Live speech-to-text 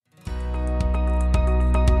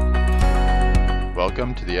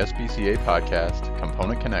welcome to the SBCA podcast,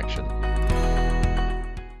 Component Connection.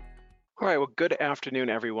 All right, well, good afternoon,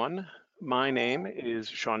 everyone. My name is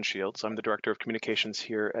Sean Shields. I'm the Director of Communications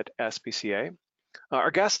here at SBCA. Our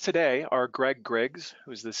guests today are Greg Griggs,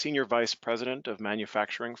 who's the Senior Vice President of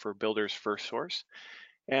Manufacturing for Builders FirstSource,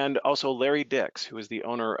 and also Larry Dix, who is the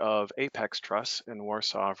owner of Apex Truss in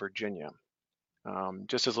Warsaw, Virginia.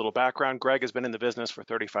 Just as a little background, Greg has been in the business for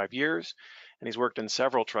 35 years, and he's worked in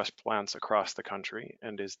several truss plants across the country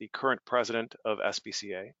and is the current president of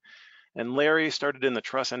SBCA. And Larry started in the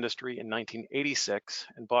truss industry in 1986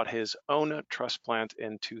 and bought his own truss plant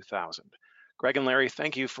in 2000. Greg and Larry,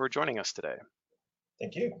 thank you for joining us today.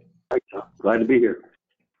 Thank you. Glad to be here.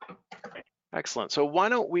 Excellent. So why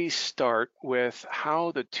don't we start with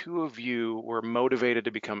how the two of you were motivated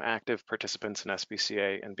to become active participants in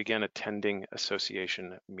SBCA and began attending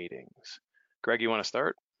association meetings? Greg, you want to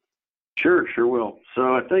start? Sure will.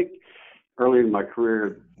 So I think early in my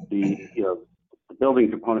career, the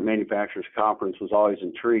Building Component Manufacturers Conference was always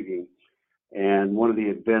intriguing, and one of the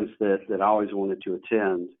events that I always wanted to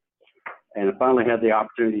attend, and I finally had the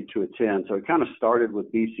opportunity to attend. So it kind of started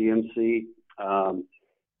with BCMC,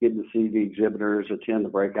 getting to see the exhibitors, attend the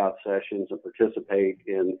breakout sessions, and participate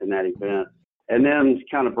in that event. And then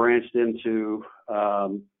kind of branched into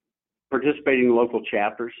participating in local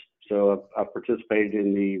chapters. So I participated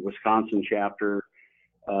in the Wisconsin chapter,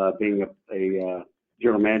 being a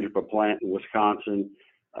general manager for a plant in Wisconsin.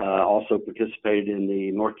 Also participated in the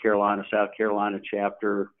North Carolina, South Carolina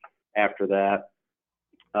chapter after that.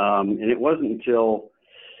 And it wasn't until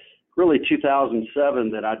really 2007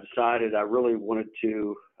 that I decided I really wanted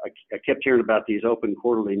to, I kept hearing about these open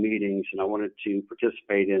quarterly meetings, and I wanted to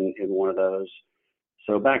participate in one of those.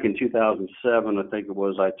 So back in 2007, I think it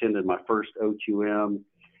was, I attended my first OQM,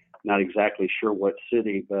 not exactly sure what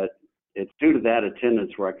city, but it's due to that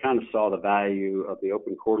attendance where I kind of saw the value of the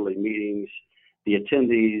open quarterly meetings, the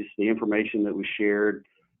attendees, the information that we shared,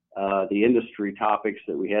 the industry topics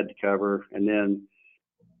that we had to cover. And then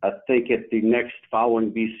I think at the next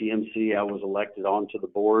following BCMC, I was elected onto the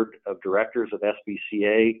board of directors of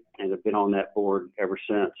SBCA and have been on that board ever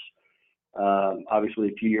since. Obviously,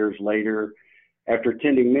 a few years later, after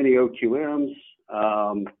attending many OQMs,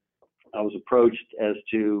 I was approached as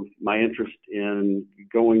to my interest in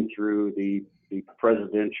going through the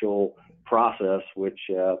presidential process, which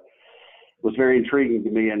was very intriguing to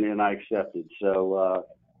me, and then I accepted. So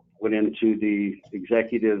went into the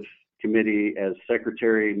executive committee as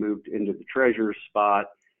secretary, moved into the treasurer's spot,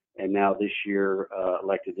 and now this year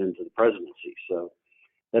elected into the presidency. So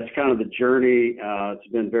that's kind of the journey. It's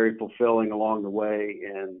been very fulfilling along the way,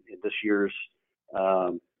 and this year's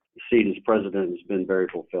seat as president has been very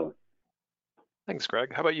fulfilling. Thanks,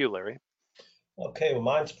 Greg. How about you, Larry? Okay, well,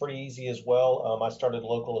 mine's pretty easy as well. I started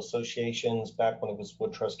local associations back when it was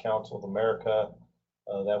Wood Truss Council of America.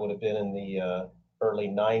 That would have been in the early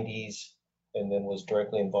 90s, and then was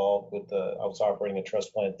directly involved with I was operating a truss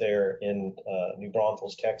plant there in New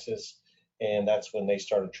Braunfels, Texas. And that's when they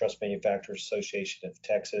started Truss Manufacturers Association of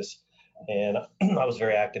Texas. And I was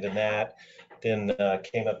very active in that. Then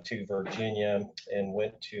came up to Virginia and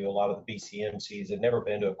went to a lot of the BCMCs. Had never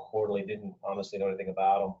been to a quarterly, didn't honestly know anything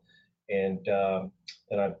about them. And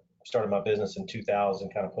then I started my business in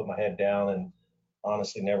 2000, kind of put my head down, and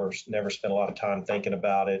honestly never spent a lot of time thinking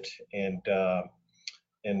about it. And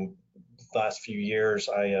in the last few years,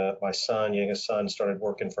 my youngest son, started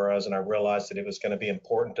working for us, and I realized that it was going to be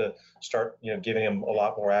important to start, giving him a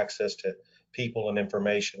lot more access to people and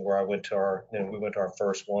information. Where we went to our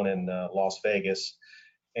first one in Las Vegas,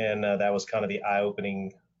 and that was kind of the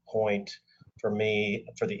eye-opening point for me,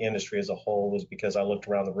 for the industry as a whole, was because I looked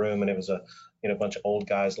around the room and it was a bunch of old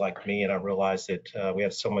guys like me, and I realized that we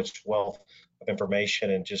had so much wealth of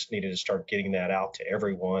information and just needed to start getting that out to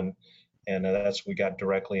everyone. And that's we got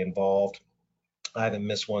directly involved. I haven't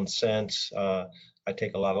missed one since. I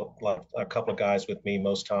take a couple of guys with me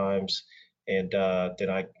most times. And then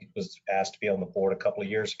I was asked to be on the board a couple of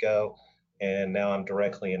years ago, and now I'm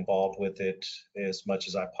directly involved with it as much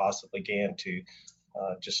as I possibly can to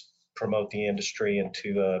just promote the industry and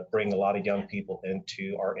to bring a lot of young people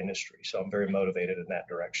into our industry. So I'm very motivated in that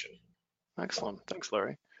direction. Excellent. Thanks,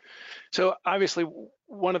 Larry. So obviously,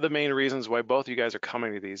 one of the main reasons why both of you guys are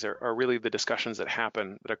coming to these are really the discussions that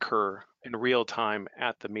occur in real time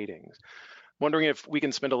at the meetings. Wondering if we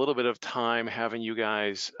can spend a little bit of time having you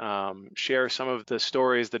guys share some of the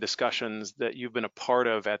stories, the discussions that you've been a part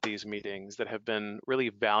of at these meetings that have been really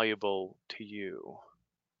valuable to you.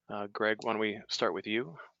 Greg, why don't we start with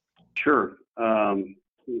you? Sure.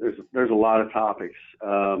 There's a lot of topics.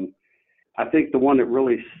 I think the one that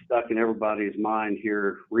really stuck in everybody's mind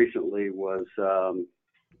here recently was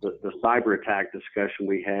the cyber attack discussion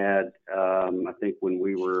we had. I think when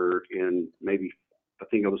we were in I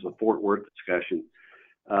think it was the Fort Worth discussion.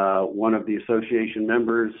 One of the association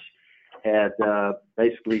members had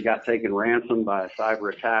basically got taken ransom by a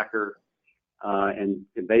cyber attacker. And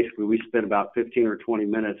basically we spent about 15 or 20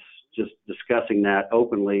 minutes just discussing that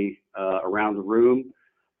openly around the room.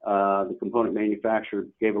 The component manufacturer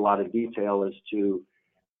gave a lot of detail as to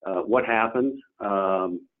what happened,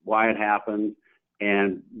 why it happened,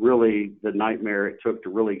 and really the nightmare it took to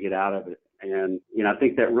really get out of it. And, I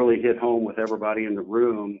think that really hit home with everybody in the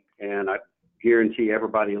room. And I guarantee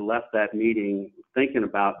everybody left that meeting thinking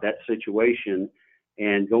about that situation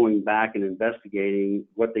and going back and investigating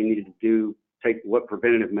what they needed to do, what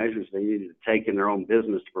preventative measures they needed to take in their own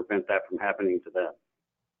business to prevent that from happening to them.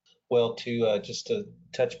 Well, just to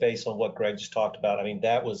touch base on what Greg just talked about, I mean,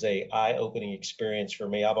 that was a eye-opening experience for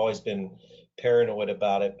me. I've always been paranoid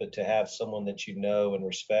about it, but to have someone that you know and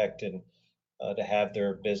respect and to have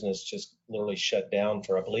their business just literally shut down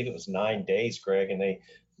for, I believe it was 9 days, Greg, and they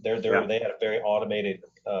had a very automated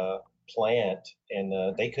plant,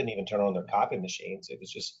 and they couldn't even turn on their copy machines. It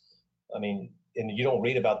was just, I mean, and you don't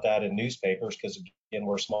read about that in newspapers because, again,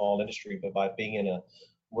 we're a small industry, but by being in a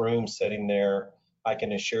room sitting there, I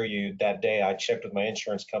can assure you that day I checked with my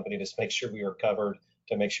insurance company to make sure we were covered,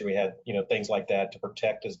 to make sure we had, things like that to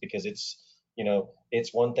protect us, because it's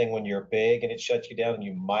one thing when you're big and it shuts you down and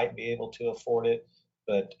you might be able to afford it.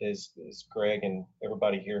 But as Greg and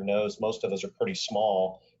everybody here knows, most of us are pretty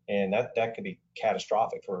small, and that could be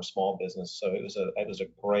catastrophic for a small business. So it was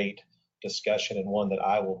a great discussion, and one that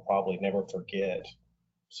I will probably never forget.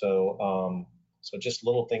 So just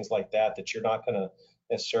little things like that you're not going to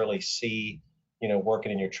necessarily see,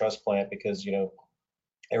 working in your truss plant, because,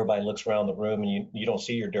 everybody looks around the room and you don't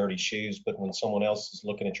see your dirty shoes, but when someone else is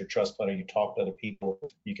looking at your truss plant or you talk to other people,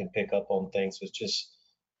 you can pick up on things. So it's just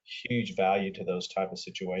huge value to those type of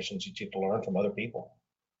situations. You get to learn from other people.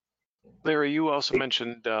 Larry, you also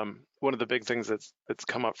mentioned one of the big things that's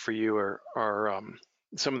come up for you are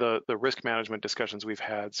some of the risk management discussions we've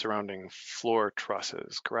had surrounding floor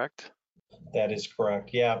trusses, correct? That is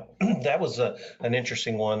correct. Yeah, that was an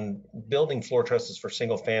interesting one. Building floor trusses for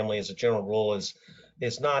single family as a general rule is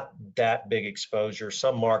not that big exposure.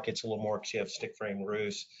 Some markets a little more because you have stick frame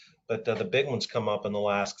roofs, but the big ones come up in the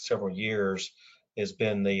last several years has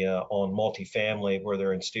been the on multifamily, where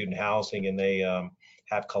they're in student housing and they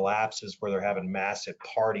have collapses where they're having massive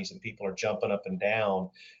parties and people are jumping up and down,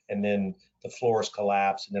 and then the floors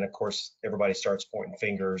collapse, and then of course everybody starts pointing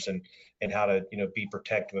fingers and how to be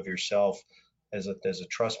protective of yourself as a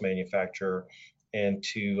truss manufacturer, and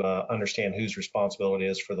to understand whose responsibility it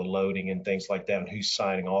is for the loading and things like that, and who's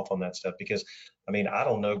signing off on that stuff. Because I mean, I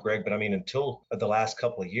don't know, Greg, but I mean, until the last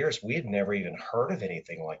couple of years, we had never even heard of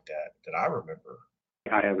anything like that I remember.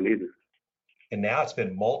 I haven't either. And now it's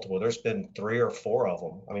been multiple. There's been 3 or 4 of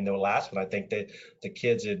them. I mean, the last one, I think that the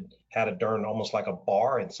kids had a darn almost like a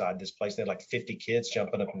bar inside this place. They had like 50 kids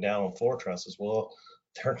jumping up and down on floor trusses. Well,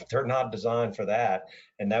 they're not designed for that.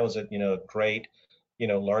 And that was a great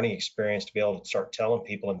learning experience to be able to start telling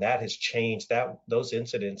people. And that has changed. Those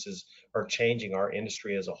incidences are changing our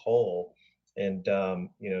industry as a whole. And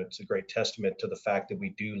it's a great testament to the fact that we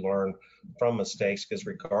do learn from mistakes, because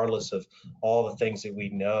regardless of all the things that we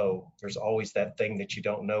know, there's always that thing that you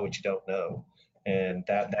don't know what you don't know, and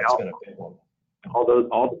that's been a big one. All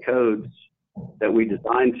the codes that we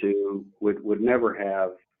designed to would never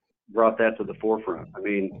have brought that to the forefront. I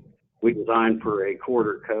mean, we designed for a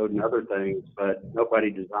quarter code and other things, but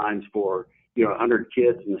nobody designs for 100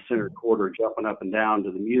 kids in the center quarter jumping up and down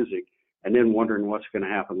to the music and then wondering what's going to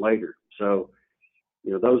happen later. So,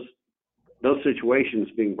 those situations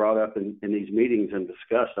being brought up in these meetings and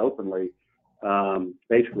discussed openly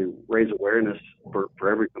basically raise awareness for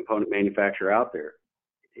every component manufacturer out there.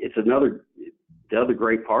 It's the other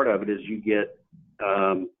great part of it is you get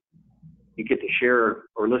to share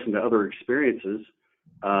or listen to other experiences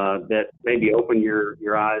that maybe open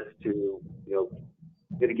your eyes to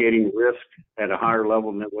mitigating risk at a higher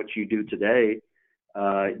level than what you do today.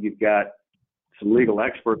 You've got some legal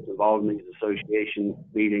experts involved in these association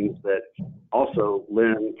meetings that also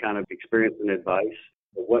lend kind of experience and advice.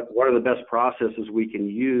 What are the best processes we can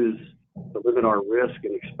use to limit our risk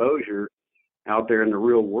and exposure out there in the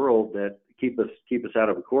real world that keep us out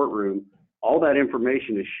of a courtroom? All that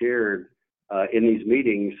information is shared in these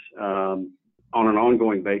meetings on an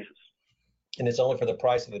ongoing basis. And it's only for the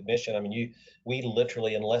price of admission. I mean, we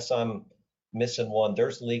literally, unless I'm missing one,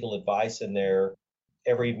 there's legal advice in there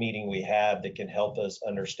every meeting we have that can help us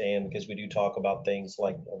understand, because we do talk about things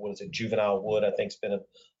like, what is it, juvenile wood, I think has been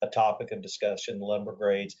a topic of discussion, lumber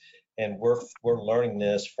grades. And we're learning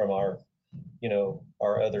this from our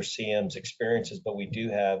other CM's experiences, but we do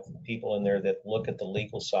have people in there that look at the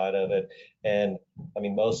legal side of it. And I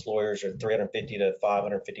mean, most lawyers are 350 to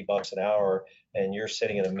 550 bucks an hour, and you're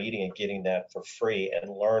sitting in a meeting and getting that for free and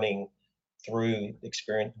learning through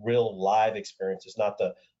experience, real live experiences, not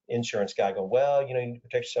the insurance guy going, well, you need to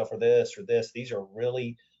protect yourself for this or this. These are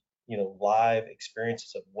really, live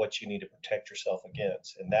experiences of what you need to protect yourself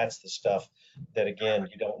against. And that's the stuff that, again,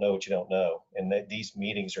 you don't know what you don't know. And these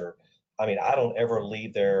meetings are, I mean, I don't ever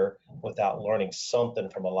leave there without learning something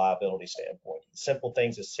from a liability standpoint. Simple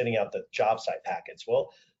things as sending out the job site packets.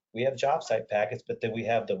 Well, we have job site packets, but then we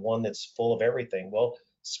have the one that's full of everything. Well,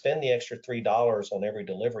 spend the extra $3 on every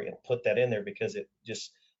delivery and put that in there, because it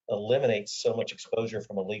just eliminates so much exposure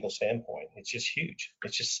from a legal standpoint. It's just huge.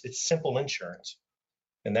 It's simple insurance.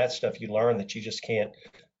 And that stuff you learn that you just can't,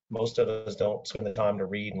 most of us don't spend the time to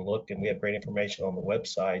read and look, and we have great information on the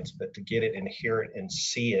websites, but to get it and hear it and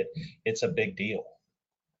see it, it's a big deal.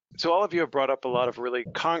 So all of you have brought up a lot of really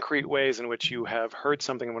concrete ways in which you have heard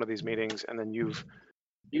something in one of these meetings, and then you've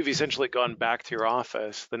essentially gone back to your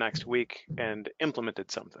office the next week and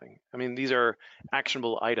implemented something. I mean, these are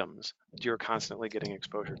actionable items that you're constantly getting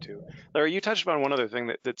exposure to. Larry, you touched upon one other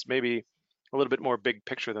thing that's maybe a little bit more big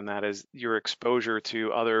picture than that, is your exposure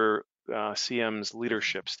to other CM's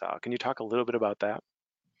leadership style. Can you talk a little bit about that?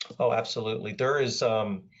 Oh, absolutely. There is,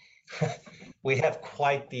 we have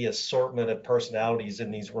quite the assortment of personalities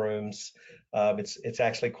in these rooms. It's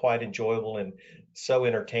actually quite enjoyable and so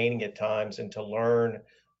entertaining at times, and to learn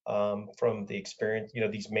from the experience,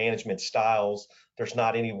 these management styles. There's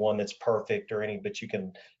not any one that's perfect or any, but you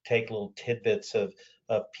can take little tidbits of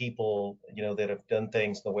people, that have done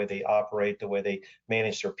things, the way they operate, the way they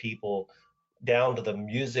manage their people, down to the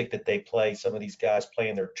music that they play. Some of these guys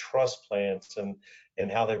playing their trust plans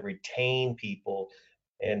and how they retain people,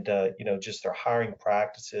 and just their hiring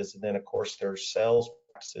practices, and then of course their sales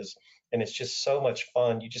practices. And it's just so much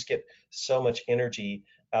fun. You just get so much energy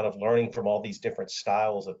out of learning from all these different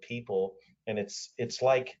styles of people. And it's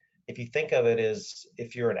like, if you think of it as,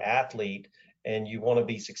 if you're an athlete and you want to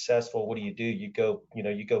be successful, what do? You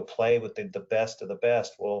go play with the best of the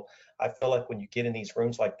best. Well, I feel like when you get in these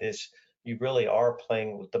rooms like this, you really are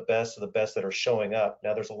playing with the best of the best that are showing up.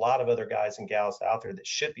 Now, there's a lot of other guys and gals out there that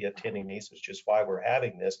should be attending these, which is why we're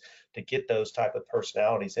having this, to get those type of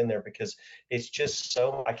personalities in there, because it's just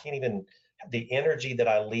so, I can't even, the energy that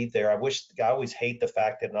I leave there. I always hate the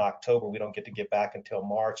fact that in October we don't get back until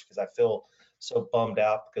March, because I feel so bummed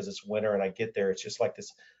out because it's winter and I get there. It's just like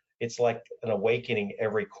this, it's like an awakening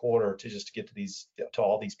every quarter to just get to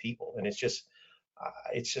all these people. And it's just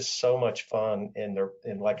so much fun. And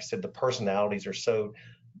like I said, the personalities are so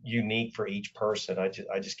unique for each person. I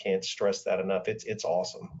just can't stress that enough. It's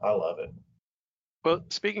awesome. I love it. Well,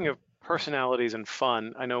 speaking of personalities and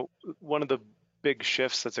fun, I know one of the big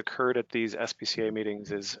shifts that's occurred at these SPCA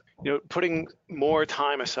meetings is, putting more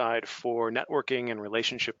time aside for networking and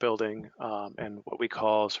relationship building, and what we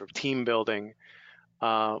call sort of team building.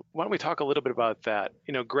 Why don't we talk a little bit about that?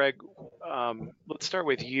 Greg, let's start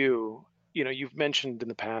with you. You've mentioned in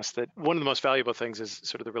the past that one of the most valuable things is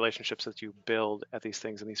sort of the relationships that you build at these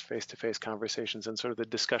things and these face-to-face conversations, and sort of the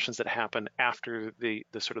discussions that happen after the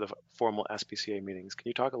sort of the formal SPCA meetings. Can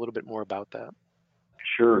you talk a little bit more about that?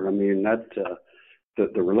 Sure. I mean, that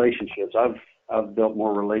the relationships, I've built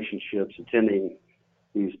more relationships attending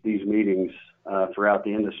these meetings throughout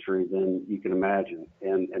the industry than you can imagine,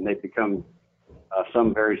 and they've become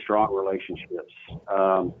some very strong relationships.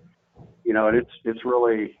 And it's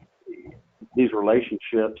really, these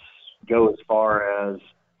relationships go as far as,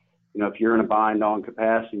 if you're in a bind on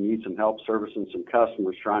capacity, you need some help servicing some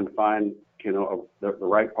customers, trying to find, the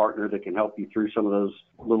right partner that can help you through some of those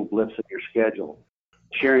little blips in your schedule.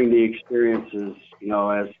 Sharing the experiences,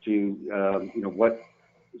 as to, what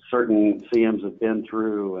certain CMs have been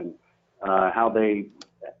through, and how they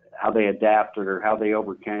adapted or how they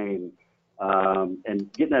overcame,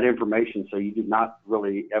 and getting that information so you did not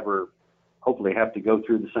really ever hopefully have to go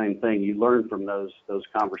through the same thing. You learn from those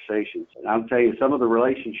conversations. And I'll tell you, some of the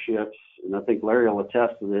relationships, and I think Larry will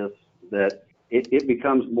attest to this, that it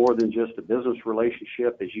becomes more than just a business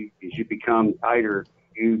relationship. As you become tighter,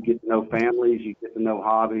 you get to know families, you get to know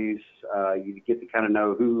hobbies, you get to kind of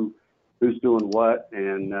know who's doing what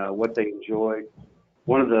and what they enjoy.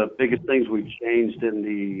 One of the biggest things we've changed in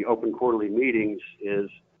the open quarterly meetings is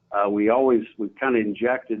we've kind of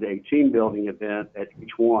injected a team building event at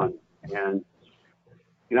each one. And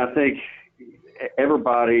I think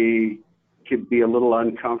everybody could be a little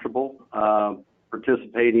uncomfortable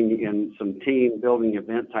participating in some team building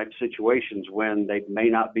event type situations when they may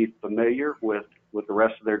not be familiar with the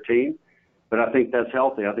rest of their team. But I think that's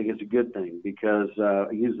healthy. I think it's a good thing because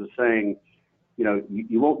I use the saying,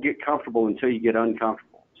 you won't get comfortable until you get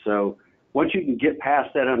uncomfortable. So once you can get past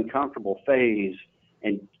that uncomfortable phase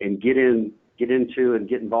and get into and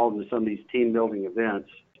get involved in some of these team building events,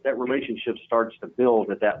 that relationship starts to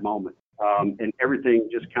build at that moment. And everything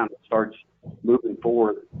just kind of starts moving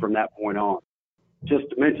forward from that point on. Just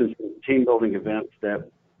to mention some team building events that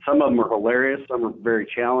some of them are hilarious, some are very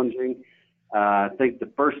challenging. I think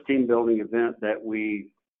the first team building event that we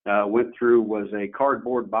went through was a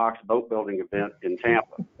cardboard box boat building event in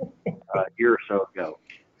Tampa a year or so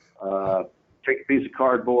ago. Take a piece of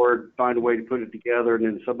cardboard, find a way to put it together, and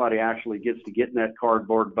then somebody actually gets to get in that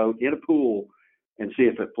cardboard boat in a pool and see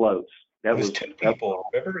if it floats. That was two people.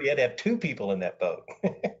 Remember, you had to have two people in that boat.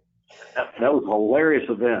 that was a hilarious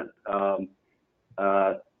event.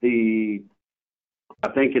 I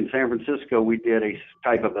think in San Francisco, we did a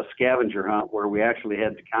type of a scavenger hunt where we actually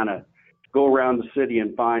had to kind of go around the city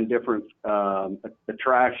and find different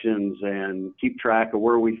attractions and keep track of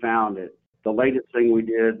where we found it. The latest thing we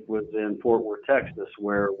did was in Fort Worth, Texas,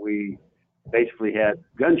 where we basically had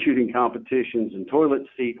gun shooting competitions and toilet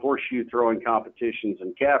seat horseshoe throwing competitions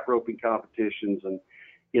and calf roping competitions. And,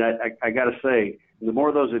 I got to say, the more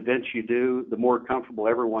of those events you do, the more comfortable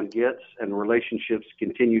everyone gets and relationships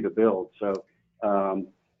continue to build. So the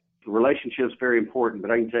relationship's very important, but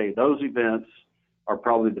I can tell you those events are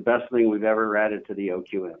probably the best thing we've ever added to the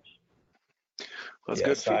OQMs. That's yes,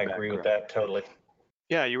 good feedback, I agree with that totally.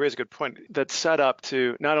 Yeah, you raise a good point. That's set up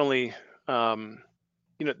to not only,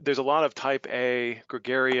 there's a lot of type A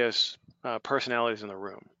gregarious personalities in the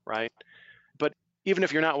room, right? But even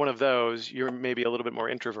if you're not one of those, you're maybe a little bit more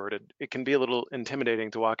introverted. It can be a little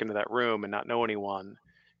intimidating to walk into that room and not know anyone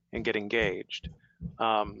and get engaged.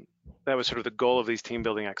 That was sort of the goal of these team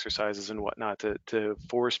building exercises and whatnot, to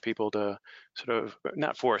force people to sort of,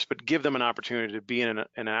 not force, but give them an opportunity to be in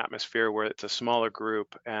an atmosphere where it's a smaller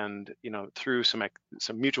group, and through some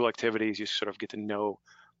mutual activities, you sort of get to know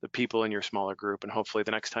the people in your smaller group, and hopefully the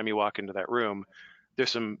next time you walk into that room, there's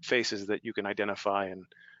some faces that you can identify and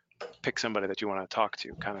pick somebody that you want to talk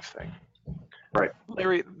to, kind of thing. Right.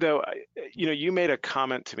 Larry, though, you made a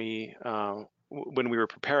comment to me when we were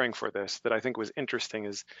preparing for this that I think was interesting,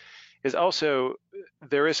 is also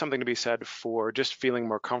there is something to be said for just feeling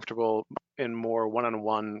more comfortable in more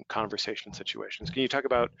one-on-one conversation situations. Can you talk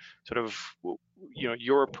about sort of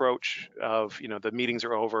your approach of the meetings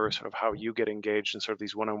are over, sort of how you get engaged in sort of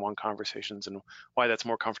these one-on-one conversations and why that's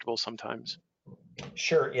more comfortable sometimes?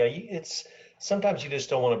 Sure. Yeah. It's sometimes you just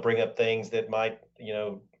don't want to bring up things that might,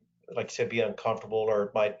 like you said, be uncomfortable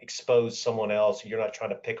or might expose someone else. You're not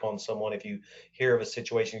trying to pick on someone. If you hear of a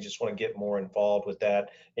situation, you just want to get more involved with that.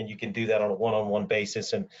 And you can do that on a one-on-one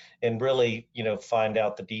basis and really, find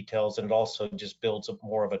out the details. And it also just builds up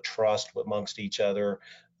more of a trust amongst each other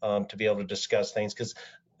to be able to discuss things. Because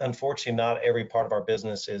unfortunately, not every part of our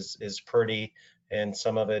business is pretty. And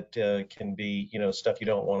some of it can be, stuff you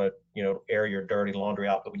don't want to, air your dirty laundry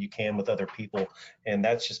out, but you can with other people. And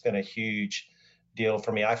that's just been a huge deal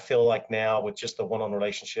for me. I feel like now with just the one-on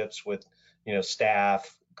relationships with,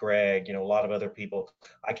 staff, Greg, a lot of other people,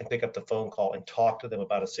 I can pick up the phone call and talk to them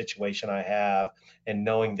about a situation I have, and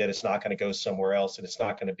knowing that it's not going to go somewhere else, and it's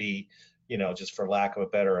not going to be, just for lack of a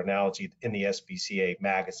better analogy, in the SBCA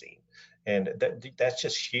magazine. And that's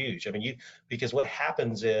just huge. I mean, because what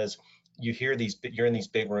happens is you're in these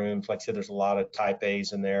big rooms, like I said, there's a lot of type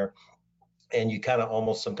A's in there, and you kind of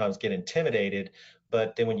almost sometimes get intimidated.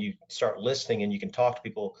 But then when you start listening and you can talk to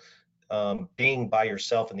people, being by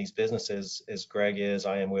yourself in these businesses, as Greg is,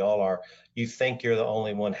 I am, we all are, you think you're the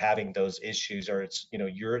only one having those issues, or it's,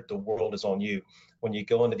 the world is on you. When you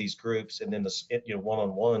go into these groups and then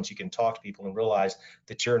one-on-ones, you can talk to people and realize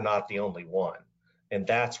that you're not the only one. And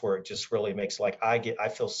that's where it just really makes, like, I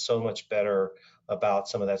feel so much better about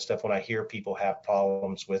some of that stuff when I hear people have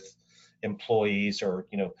problems with employees, or,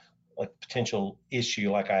 like potential issue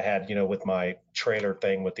like I had, with my trailer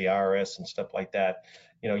thing with the IRS and stuff like that.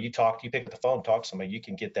 You pick up the phone, talk to somebody, you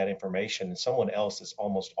can get that information, and someone else has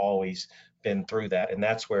almost always been through that. And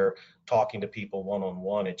that's where talking to people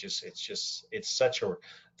one-on-one,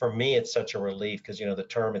 for me, it's such a relief, because, the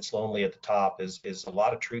term "it's lonely at the top" is a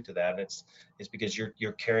lot of truth to that. And it's because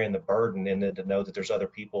you're carrying the burden, and then to know that there's other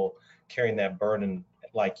people carrying that burden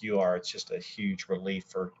like you are, it's just a huge relief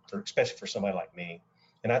for especially for somebody like me.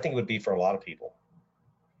 And I think it would be for a lot of people.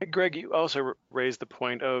 Greg, you also raised the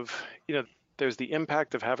point of, there's the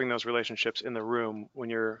impact of having those relationships in the room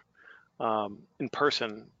when you're in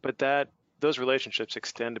person, but that those relationships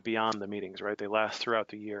extend beyond the meetings, right? They last throughout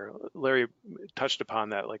the year. Larry touched upon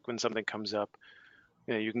that, like when something comes up,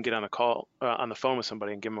 you can get on a call, on the phone with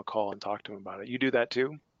somebody and give them a call and talk to them about it. You do that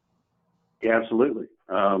too? Yeah, absolutely.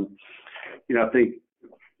 I think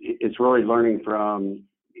it's really learning from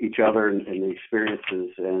each other and the experiences.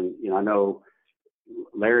 And, I know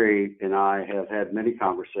Larry and I have had many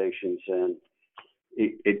conversations, and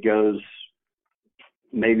it goes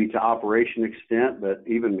maybe to operation extent, but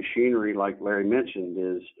even machinery, like Larry mentioned,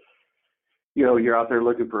 is, you're out there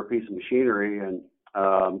looking for a piece of machinery and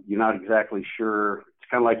you're not exactly sure. It's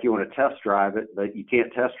kind of like you want to test drive it, but you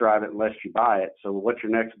can't test drive it unless you buy it. So what's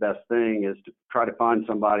your next best thing is to try to find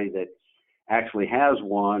somebody that actually has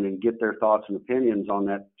one and get their thoughts and opinions on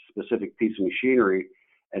that specific piece of machinery.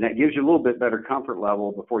 And that gives you a little bit better comfort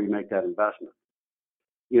level before you make that investment.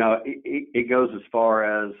 It goes as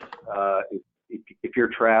far as if you're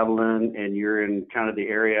traveling and you're in kind of the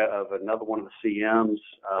area of another one of the CMs,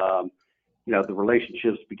 the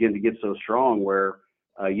relationships begin to get so strong where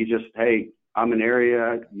you just, hey, I'm in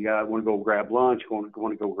area, you want to go grab lunch, want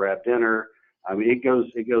to go grab dinner. I mean, it goes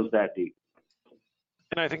that deep.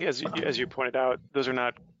 And I think as you pointed out, those are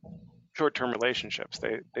not short-term relationships.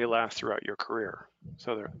 They last throughout your career.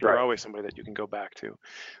 So they're Right. always somebody that you can go back to.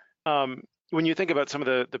 When you think about some of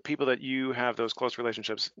the people that you have those close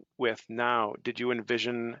relationships with now, did you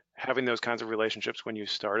envision having those kinds of relationships when you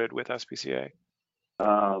started with SPCA?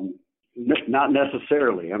 Not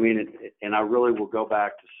necessarily. I mean, and I really will go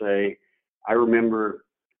back to say, I remember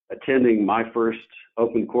attending my first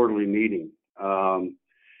open quarterly meeting.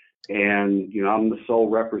 And, I'm the sole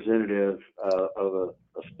representative of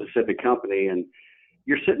a specific company, and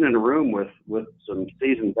you're sitting in a room with some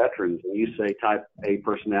seasoned veterans, and you say type A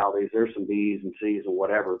personalities, there's some B's and C's and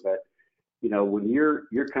whatever. But, when you're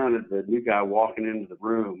kind of the new guy walking into the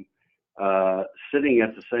room, sitting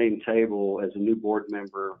at the same table as a new board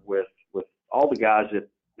member with all the guys that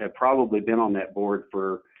have probably been on that board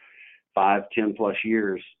for 5, 10 plus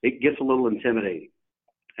years, it gets a little intimidating.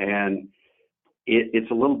 And it's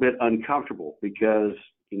a little bit uncomfortable because,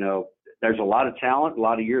 there's a lot of talent, a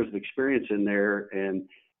lot of years of experience in there, and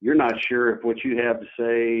you're not sure if what you have to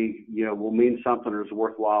say, will mean something or is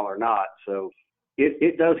worthwhile or not. So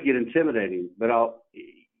it does get intimidating. But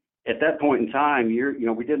at that point in time,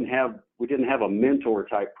 we didn't have a mentor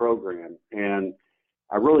type program, and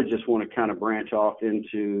I really just want to kind of branch off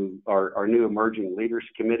into our new Emerging Leaders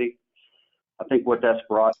Committee. I think what that's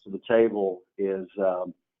brought to the table is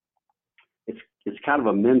it's kind of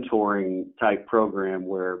a mentoring type program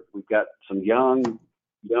where we've got some young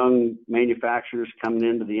manufacturers coming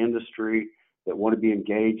into the industry that want to be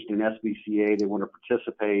engaged in SBCA. They want to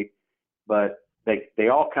participate, but they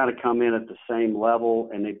all kind of come in at the same level,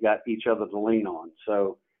 and they've got each other to lean on.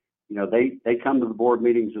 So, they come to the board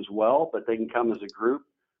meetings as well, but they can come as a group.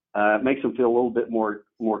 It makes them feel a little bit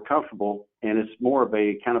more comfortable, and it's more of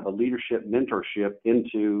a kind of a leadership mentorship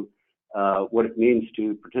into what it means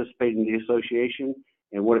to participate in the association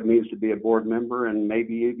and what it means to be a board member, and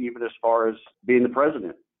maybe even as far as being the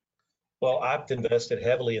president. Well, I've invested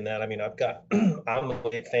heavily in that. I mean, I'm a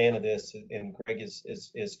big fan of this, and Greg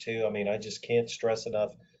is too. I mean, I just can't stress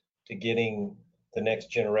enough to getting the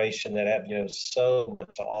next generation that have, so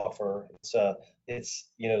much to offer. It's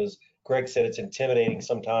as Greg said, it's intimidating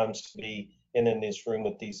sometimes to be in this room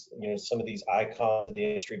with these, some of these icons of the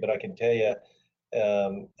industry, but I can tell you,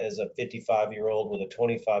 as a 55-year-old with a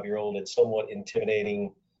 25-year-old, it's somewhat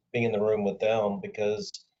intimidating being in the room with them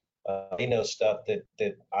because they know stuff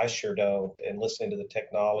that I sure don't, and listening to the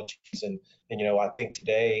technologies. And I think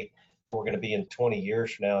today we're going to be in 20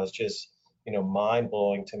 years from now is just, mind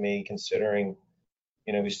blowing to me, considering,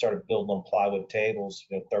 we started building on plywood tables,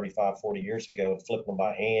 35, 40 years ago and flipping them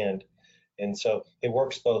by hand. And so it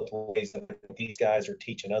works both ways. These guys are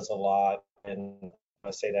teaching us a lot. And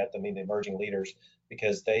I say that, I mean the emerging leaders,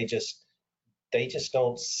 because they just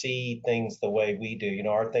don't see things the way we do.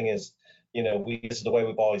 Our thing is, this is the way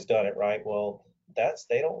we've always done it, right? Well,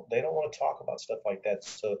 they don't want to talk about stuff like that.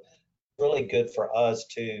 So really good for us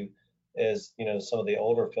to, as some of the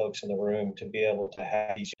older folks in the room, to be able to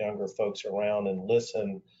have these younger folks around and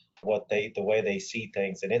listen the way they see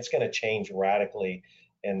things, and it's going to change radically.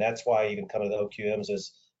 And that's why even coming to the OQMs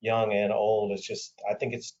as young and old, it's just, I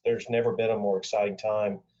think there's never been a more exciting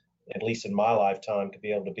time, at least in my lifetime, to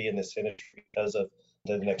be able to be in this industry because of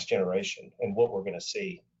the next generation and what we're going to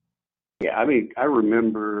see. Yeah, I mean, I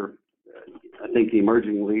remember, I think the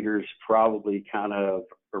emerging leaders probably kind of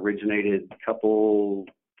originated a couple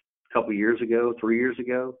years ago, 3 years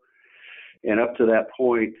ago. And up to that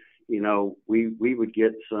point, we would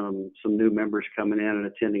get some new members coming in and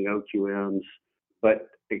attending OQMs but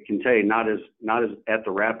it can tell you not as at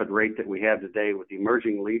the rapid rate that we have today with the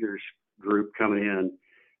emerging leaders group coming in.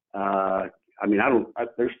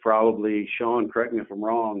 There's probably, Sean, correct me if I'm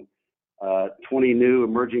wrong, 20 new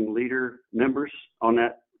emerging leader members on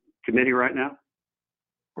that committee right now.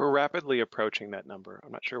 We're rapidly approaching that number.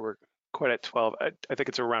 I'm not sure we're quite at 12. I think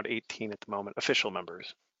it's around 18 at the moment, official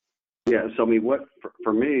members. Yeah, so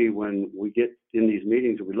for me, when we get in these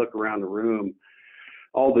meetings and we look around the room,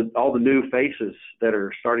 all the new faces that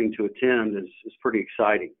are starting to attend is pretty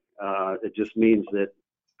exciting. It just means that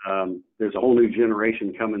there's a whole new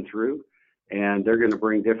generation coming through, and they're going to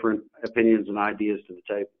bring different opinions and ideas to the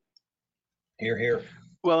table. Hear, hear.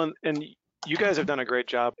 Well, and you guys have done a great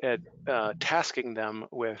job at tasking them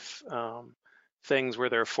with things where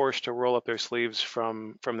they're forced to roll up their sleeves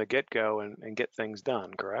from the get-go and get things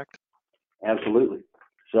done, correct? Absolutely.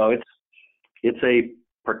 So it's a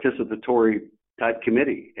participatory type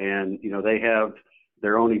committee, and they have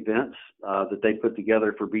their own events that they put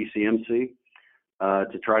together for BCMC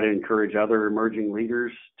to try to encourage other emerging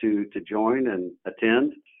leaders to join and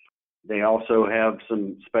attend. They also have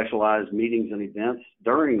some specialized meetings and events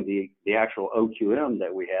during the actual OQM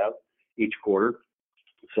that we have each quarter.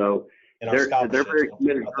 So they're very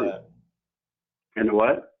committed. And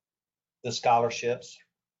what? The scholarships.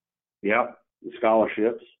 Yeah, the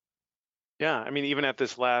scholarships. Yeah, I mean, even at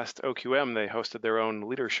this last OQM, they hosted their own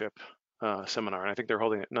leadership seminar, and I think they're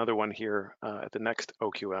holding another one here at the next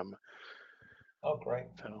OQM. Oh, great.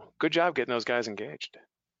 So good job getting those guys engaged.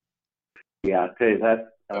 Yeah, I tell you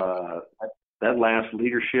that last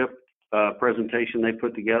leadership presentation they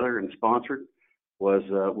put together and sponsored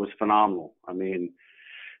was phenomenal. I mean,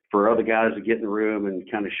 for other guys to get in the room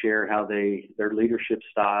and kind of share how their leadership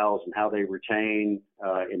styles and how they retain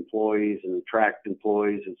employees and attract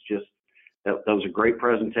employees, it's just that was a great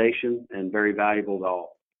presentation and very valuable to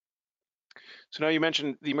all. So now you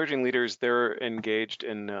mentioned the emerging leaders, they're engaged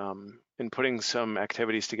in putting some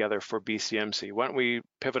activities together for BCMC. Why don't we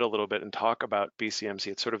pivot a little bit and talk about BCMC?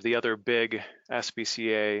 It's sort of the other big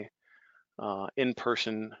SBCA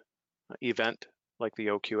in-person event like the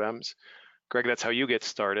OQMs. Greg, that's how you get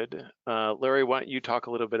started. Larry, why don't you talk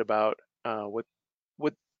a little bit about what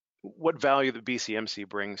value the BCMC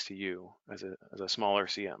brings to you as a smaller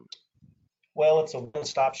CM? Well, it's a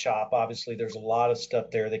one-stop shop. Obviously, there's a lot of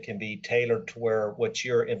stuff there that can be tailored to what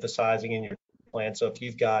you're emphasizing in your plan. So if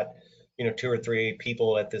you've got, 2 or 3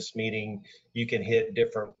 people at this meeting, you can hit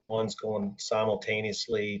different ones going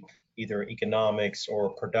simultaneously, either economics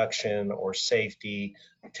or production or safety,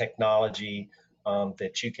 technology,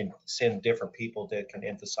 that you can send different people that can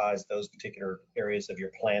emphasize those particular areas of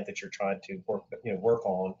your plant that you're trying to work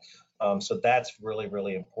on. So that's really,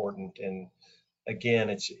 really important. And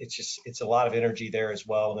again, it's a lot of energy there as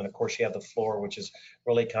well. And then of course you have the floor, which is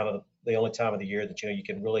really kind of the only time of the year that you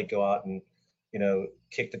can really go out and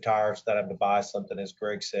kick the tires without having to buy something, as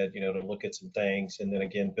Greg said, to look at some things. And then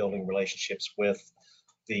again, building relationships with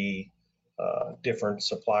the different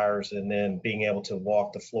suppliers, and then being able to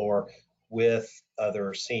walk the floor with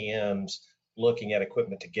other CMs, looking at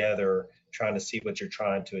equipment together, trying to see what you're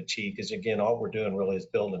trying to achieve. Because again, all we're doing really is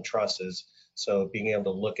building trusses. So being able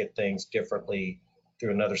to look at things differently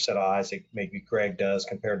through another set of eyes that maybe Greg does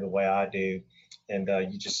compared to the way I do. And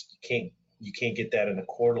you can't get that in the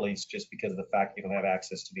quarterlies just because of the fact you don't have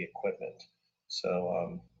access to the equipment.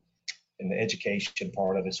 So, and the education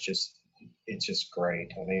part of it's just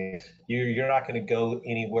great. I mean, you're not going to go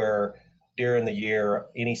anywhere during the year,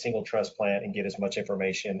 any single trust plant, and get as much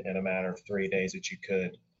information in a matter of 3 days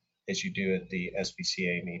as you do at the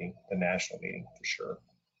SBCA meeting, the national meeting, for sure.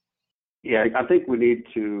 Yeah, I think we need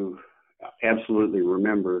to absolutely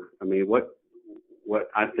remember, I mean, what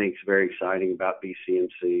I think is very exciting about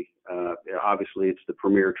BCMC, obviously it's the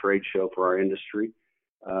premier trade show for our industry.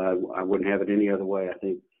 I wouldn't have it any other way. I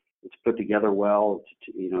think it's put together well.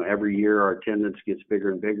 Every year our attendance gets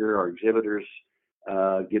bigger and bigger. Our exhibitors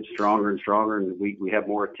get stronger and stronger, and we have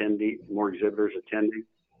more exhibitors attending.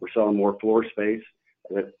 We're selling more floor space.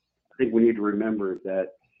 But I think we need to remember that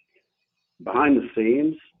behind the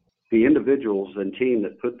scenes, the individuals and team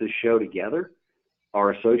that put this show together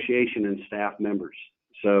are association and staff members.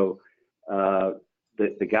 So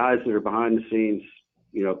the guys that are behind the scenes,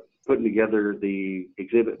 putting together the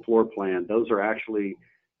exhibit floor plan, those are actually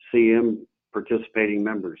CM participating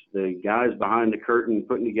members. The guys behind the curtain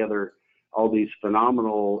putting together all these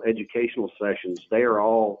phenomenal educational sessions, they are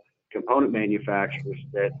all component manufacturers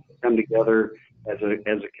that come together as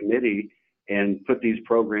a committee and put these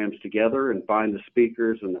programs together and find the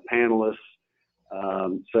speakers and the panelists.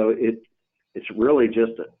 So it's really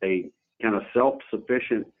just a kind of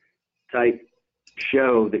self-sufficient type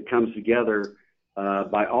show that comes together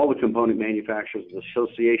by all the component manufacturers, the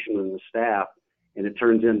association, and the staff, and it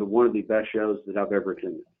turns into one of the best shows that I've ever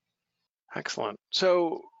attended. Excellent.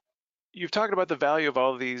 So you've talked about the value of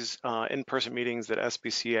all of these in-person meetings that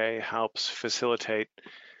SBCA helps facilitate.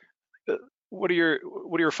 What are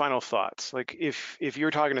your final thoughts? Like if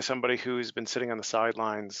you're talking to somebody who's been sitting on the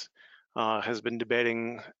sidelines, has been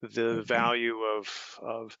debating the value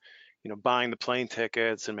of buying the plane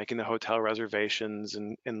tickets and making the hotel reservations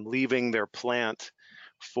and leaving their plant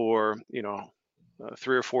for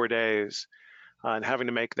 3 or 4 days and having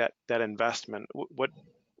to make that investment,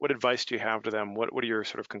 what advice do you have to them? What are your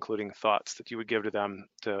sort of concluding thoughts that you would give to them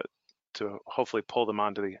to hopefully pull them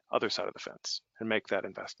onto the other side of the fence and make that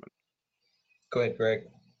investment? Go ahead, Greg.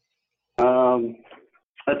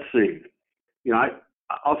 Let's see.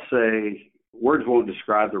 I'll say words won't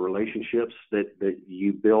describe the relationships that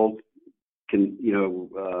you build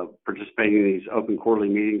participating in these open quarterly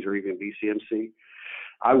meetings or even BCMC.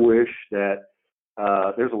 I wish that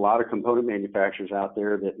there's a lot of component manufacturers out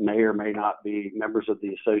there that may or may not be members of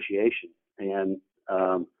the association. And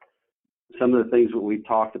some of the things that we've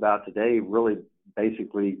talked about today really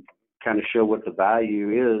basically kind of show what the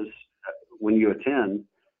value is when you attend.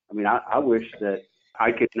 I mean, I wish that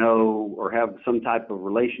I could know or have some type of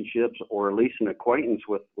relationships or at least an acquaintance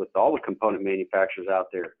with all the component manufacturers out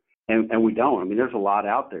there. And we don't. I mean, there's a lot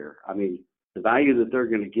out there. I mean, the value that they're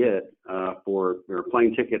going to get for their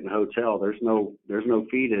plane ticket and hotel, there's no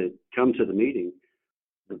fee to come to the meeting.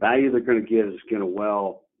 The value they're going to get is they're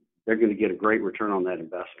going to get a great return on that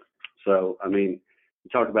investment. So, I mean, you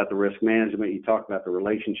talk about the risk management, you talk about the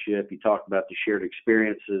relationship, you talk about the shared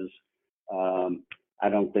experiences. I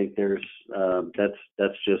don't think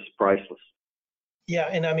that's just priceless. Yeah,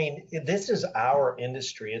 and I mean, this is our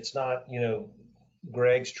industry. It's not,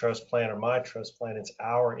 Greg's trust plan or my trust plan. It's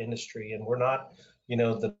our industry, and we're not,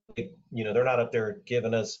 they're not up there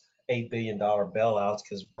giving us $8 billion bailouts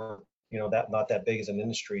because we're, not that big as an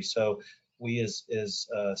industry. So we as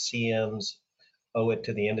CMs owe it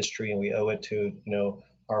to the industry, and we owe it to,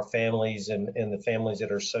 our families and the families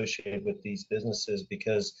that are associated with these businesses,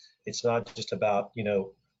 because it's not just about,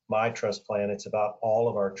 my trust plan, it's about all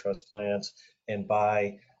of our trust plans. And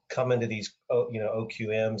by coming to these,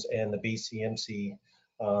 OQMs and the BCMC,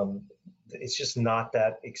 it's just not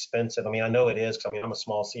that expensive. I mean, I know it is, because I'm a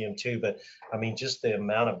small CM too, but I mean, just the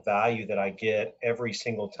amount of value that I get every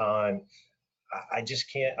single time, I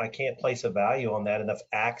can't place a value on that. Enough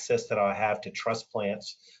access that I have to trust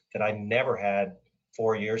plants that I never had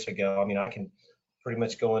 4 years ago. I mean, I can pretty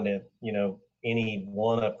much go into, any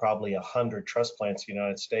one of probably 100 trust plants in the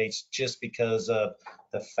United States, just because of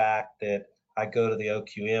the fact that I go to the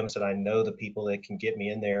OQMs and I know the people that can get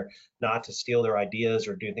me in there, not to steal their ideas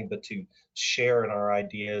or do anything, but to share in our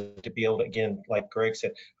ideas, to be able to, again, like Greg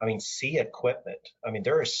said, I mean, see equipment. I mean,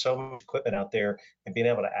 there is so much equipment out there, and being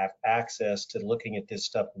able to have access to looking at this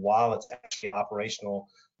stuff while it's actually operational,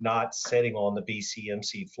 not sitting on the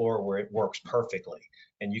BCMC floor where it works perfectly.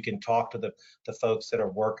 And you can talk to the folks that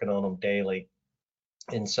are working on them daily.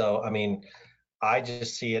 And so, I mean, I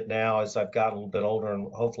just see it now as I've gotten a little bit older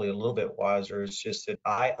and hopefully a little bit wiser. It's just that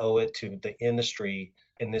I owe it to the industry,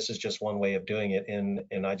 and this is just one way of doing it.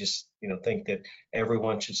 And I just, think that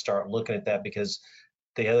everyone should start looking at that, because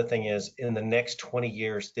the other thing is, in the next 20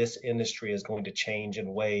 years, this industry is going to change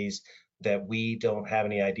in ways that we don't have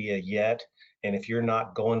any idea yet. And if you're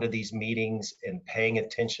not going to these meetings and paying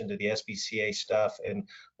attention to the SBCA stuff and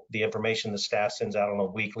the information the staff sends out on a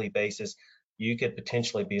weekly basis, you could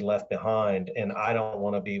potentially be left behind. And I don't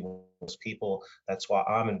want to be one of those people. That's why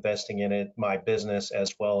I'm investing in it, my business,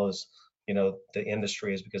 as well as, the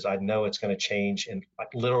industry, is because I know it's going to change in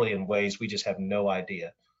literally in ways we just have no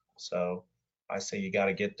idea. So I say you got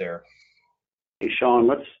to get there. Hey, Sean,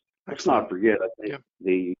 let's not forget, I think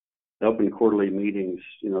the open quarterly meetings,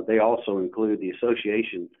 they also include, the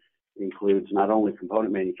association includes not only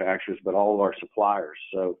component manufacturers, but all of our suppliers.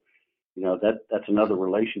 So, that's another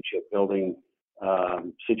relationship building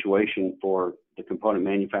situation for the component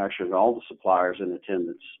manufacturers and all the suppliers in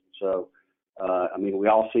attendance. So, I mean, we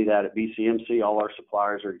all see that at BCMC, all our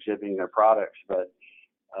suppliers are exhibiting their products, but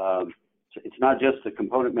it's not just the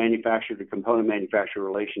component manufacturer to component manufacturer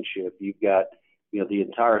relationship. You've got, the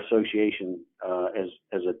entire association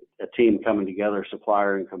as a team coming together,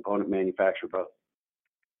 supplier and component manufacturer both.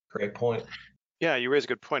 Great point. Yeah, you raise a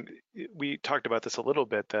good point. We talked about this a little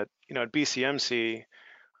bit, that, at BCMC,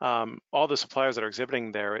 all the suppliers that are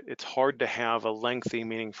exhibiting there, it's hard to have a lengthy,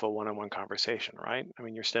 meaningful one-on-one conversation, right? I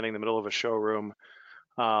mean, you're standing in the middle of a showroom.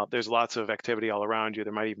 There's lots of activity all around you.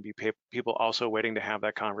 There might even be people also waiting to have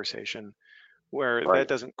that conversation, where that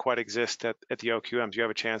doesn't quite exist at the OQMs. You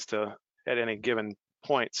have a chance to at any given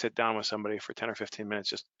point sit down with somebody for 10 or 15 minutes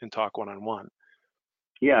just and talk one-on-one.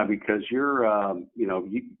 Yeah, because you're,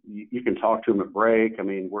 you can talk to them at break. I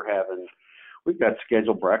mean, we've got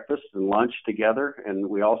scheduled breakfast and lunch together, and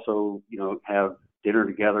we also, have dinner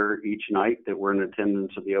together each night that we're in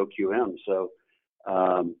attendance of the OQM. So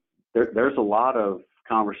there's a lot of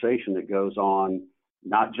conversation that goes on,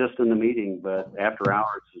 not just in the meeting, but after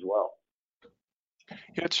hours as well.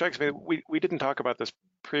 It strikes me, we didn't talk about this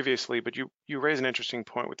previously, but you raise an interesting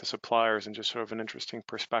point with the suppliers and just sort of an interesting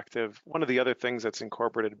perspective. One of the other things that's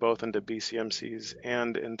incorporated both into BCMCs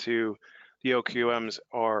and into the OQMs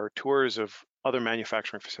are tours of other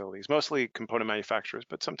manufacturing facilities, mostly component manufacturers,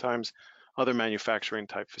 but sometimes other manufacturing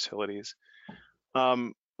type facilities.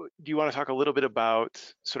 Do you want to talk a little bit about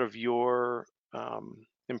sort of your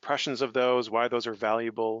impressions of those, why those are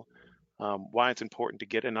valuable, why it's important to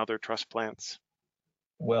get in other truss plants?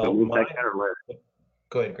 Well, go ahead,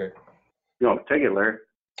 Greg. No, take it, Larry.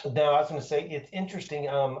 No, I was going to say it's interesting.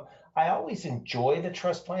 I always enjoy the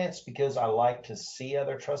truss plants because I like to see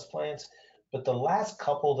other truss plants. But the last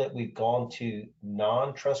couple that we've gone to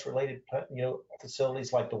non-truss related,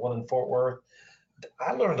 facilities like the one in Fort Worth,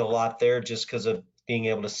 I learned a lot there just because of being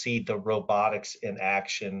able to see the robotics in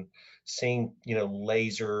action, seeing,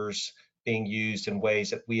 lasers being used in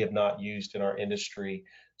ways that we have not used in our industry.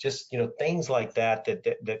 Just, things like that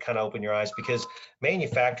kind of open your eyes, because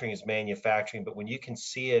manufacturing is manufacturing, but when you can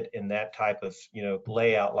see it in that type of,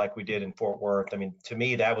 layout like we did in Fort Worth, I mean, to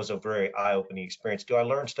me, that was a very eye-opening experience. Do I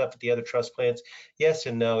learn stuff at the other truss plants? Yes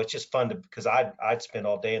and no. It's just fun because I'd spend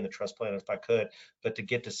all day in the truss plant if I could, but to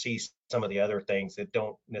get to see some of the other things that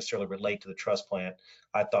don't necessarily relate to the truss plant,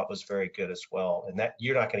 I thought was very good as well. And that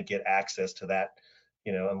you're not going to get access to that,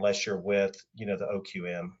 unless you're with, the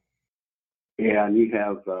OQM. Yeah, and you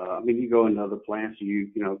have, you go into other plants, you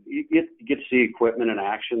get to see equipment in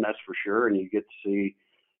action, that's for sure, and you get to see,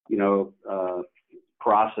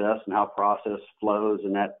 process and how process flows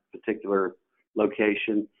in that particular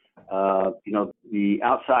location. The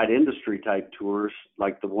outside industry type tours,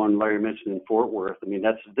 like the one Larry mentioned in Fort Worth,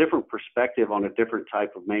 that's a different perspective on a different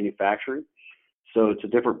type of manufacturing. So it's a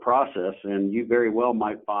different process, and you very well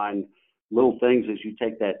might find little things as you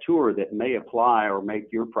take that tour that may apply or make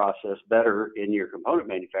your process better in your component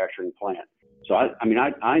manufacturing plant. So I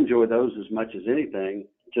enjoy those as much as anything,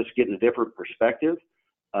 just getting a different perspective.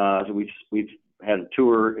 So we've had a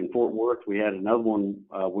tour in Fort Worth. We had another one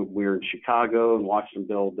when we were in Chicago and watched them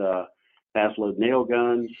build fast load nail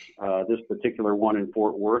guns. This particular one in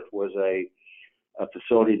Fort Worth was a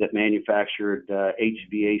facility that manufactured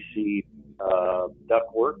HVAC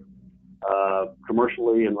ductwork.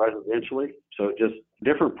 Commercially and residentially. So just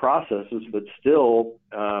different processes, but still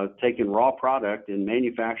taking raw product and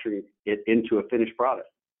manufacturing it into a finished product.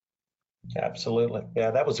 Absolutely.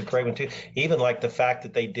 Yeah, that was a great one too. Even like the fact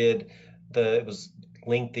that they did it was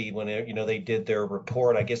lengthy when they did their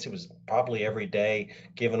report. I guess it was probably every day,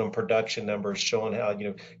 giving them production numbers, showing how,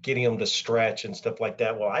 getting them to stretch and stuff like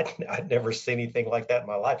that. Well, I'd never seen anything like that in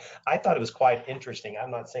my life. I thought it was quite interesting.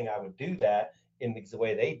 I'm not saying I would do that in the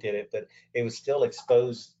way they did it, but it was still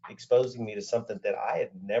exposing me to something that I had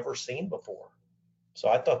never seen before. So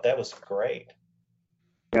I thought that was great.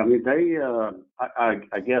 Yeah, they,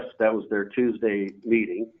 I guess that was their Tuesday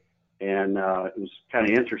meeting, and it was kind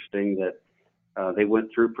of interesting that they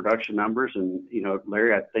went through production numbers, and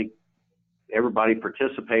Larry, I think everybody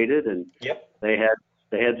participated, and yep. They had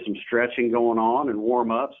some stretching going on and warm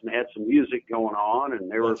ups, and they had some music going on, and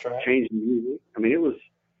they were changing music.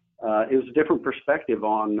 It was a different perspective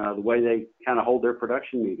on the way they kind of hold their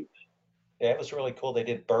production meetings. Yeah, it was really cool. They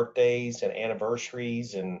did birthdays and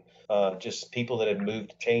anniversaries and just people that had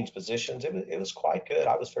moved, changed positions. It was quite good.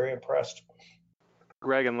 I was very impressed.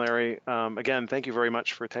 Greg and Larry, again, thank you very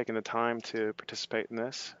much for taking the time to participate in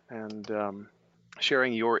this and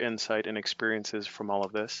sharing your insight and experiences from all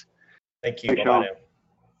of this. Thank you. Bye-bye.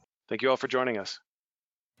 Thank you all for joining us.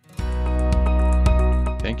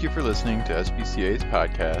 Thank you for listening to SBCA's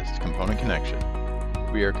podcast, Component Connection.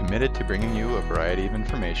 We are committed to bringing you a variety of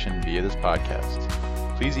information via this podcast.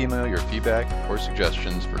 Please email your feedback or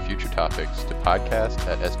suggestions for future topics to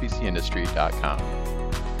podcast@sbcindustry.com.